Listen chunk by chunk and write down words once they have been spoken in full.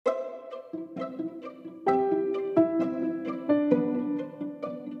Thanks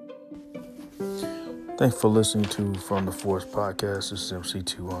for listening to From the Force podcast. This is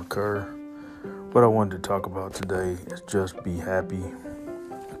MC2 on Kerr. What I wanted to talk about today is just be happy.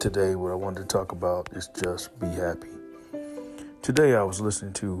 What I wanted to talk about is just be happy. Today I was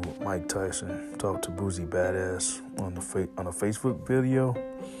listening to Mike Tyson talk to Boosie Badass on a Facebook video.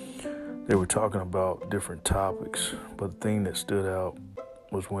 They were talking about different topics, but the thing that stood out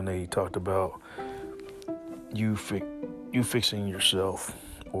was when they talked about you fixing yourself,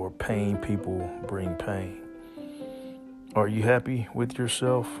 or pain people bring pain. Are you happy with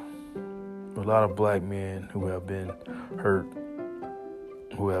yourself? A lot of black men who have been hurt,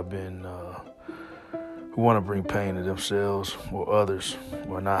 who want to bring pain to themselves or others,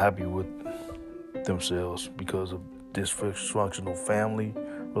 who are not happy with themselves because of dysfunctional family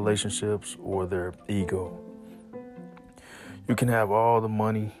relationships or their ego. You can have all the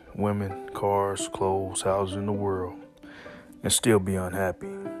money, women, cars, clothes, houses in the world and still be unhappy.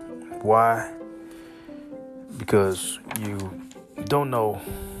 Why? Because you don't know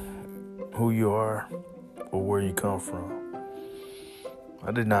who you are or where you come from.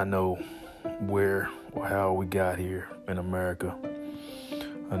 I did not know where or how we got here in America.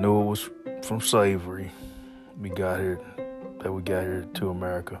 I knew it was from slavery we got here to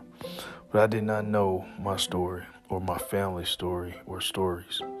America. But I did not know my story or my family's story or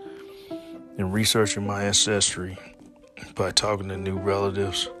stories. In researching my ancestry, by talking to new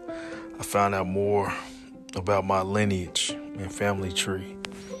relatives, I found out more about my lineage and family tree.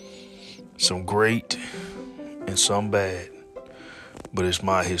 Some great and some bad, but it's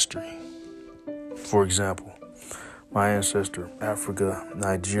my history. For example, my ancestor, Africa,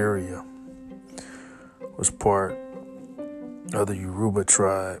 Nigeria, was part of the Yoruba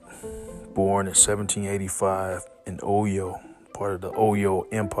tribe, born in 1785 in Oyo, part of the Oyo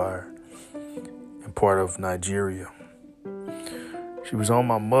Empire, and part of Nigeria. She was on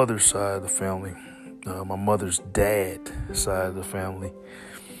my mother's side of the family, my mother's dad side of the family.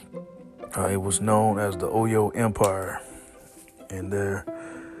 It was known as the Oyo Empire, and there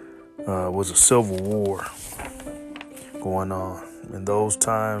was a civil war going on. In those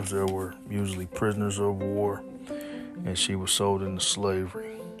times, there were usually prisoners of war, and she was sold into slavery.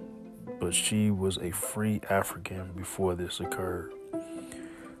 But she was a free African before this occurred.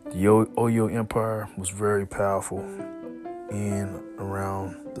 The Oyo Empire was very powerful in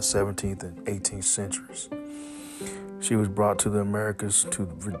around the 17th and 18th centuries. She was brought to the Americas,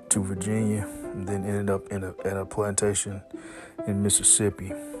 to Virginia, and then ended up at a plantation in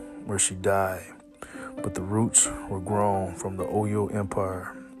Mississippi, where she died. But the roots were grown from the Oyo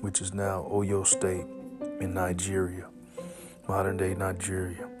Empire, which is now Oyo State in Nigeria, modern-day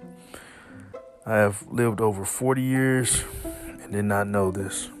Nigeria. I have lived over 40 years and did not know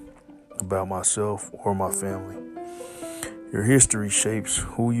this about myself or my family. Your history shapes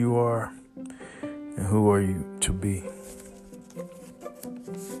who you are and who are you to be.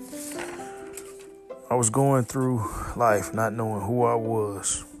 I was going through life not knowing who I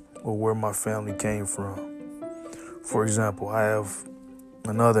was or where my family came from. For example, I have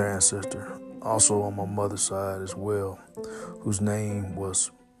another ancestor, also on my mother's side as well, whose name was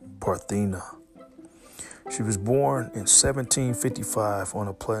Parthena. She was born in 1755 on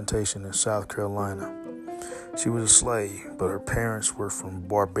a plantation in South Carolina. She was a slave, but her parents were from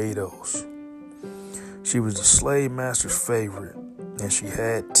Barbados. She was the slave master's favorite, and she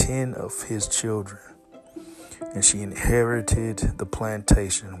had 10 of his children. And she inherited the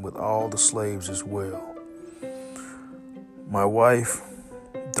plantation with all the slaves as well. My wife,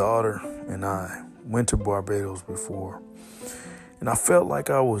 daughter, and I went to Barbados before, and I felt like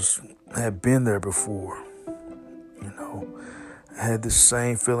I had been there before. I had this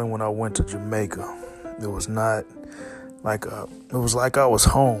same feeling when I went to Jamaica. It was like I was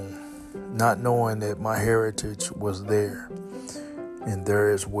home, not knowing that my heritage was there and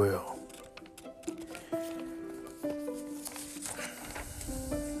there as well.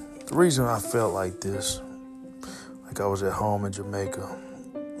 The reason I felt like this, like I was at home in Jamaica,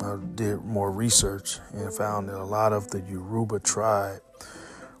 I did more research and found that a lot of the Yoruba tribe,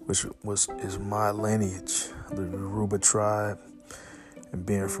 which is my lineage, the Yoruba tribe, and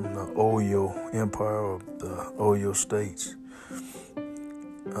being from the Oyo Empire or the Oyo States,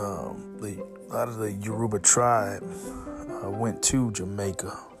 a lot of the Yoruba tribe went to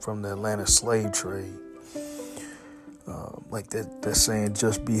Jamaica from the Atlanta slave trade. Like that saying,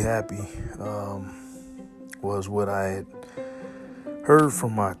 just be happy, was what I had heard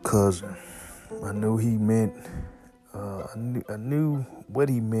from my cousin. I knew he meant, I knew what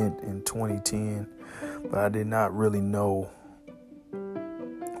he meant in 2010, but I did not really know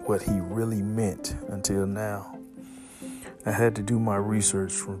what he really meant until now. I had to do my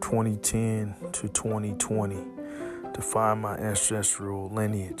research from 2010 to 2020 to find my ancestral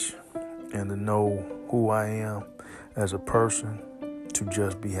lineage and to know who I am as a person, to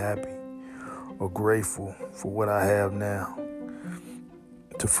just be happy or grateful for what I have now.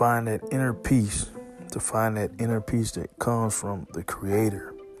 To find that inner peace, that comes from the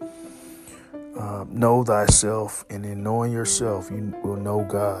Creator. Know thyself, and in knowing yourself, you will know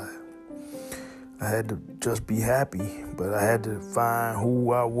God. I had to just be happy, but I had to find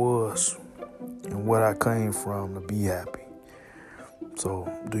who I was and what I came from to be happy.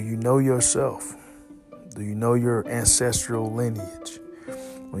 So, do you know yourself? Do you know your ancestral lineage?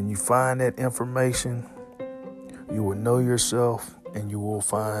 When you find that information, you will know yourself and you will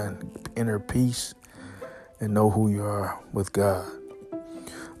find inner peace and know who you are with God.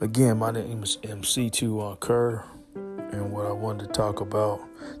 Again, my name is MC2 Kerr, and what I wanted to talk about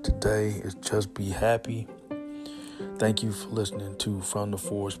today is just be happy. Thank you for listening to From the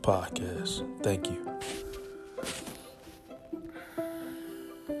Forest podcast. Thank you.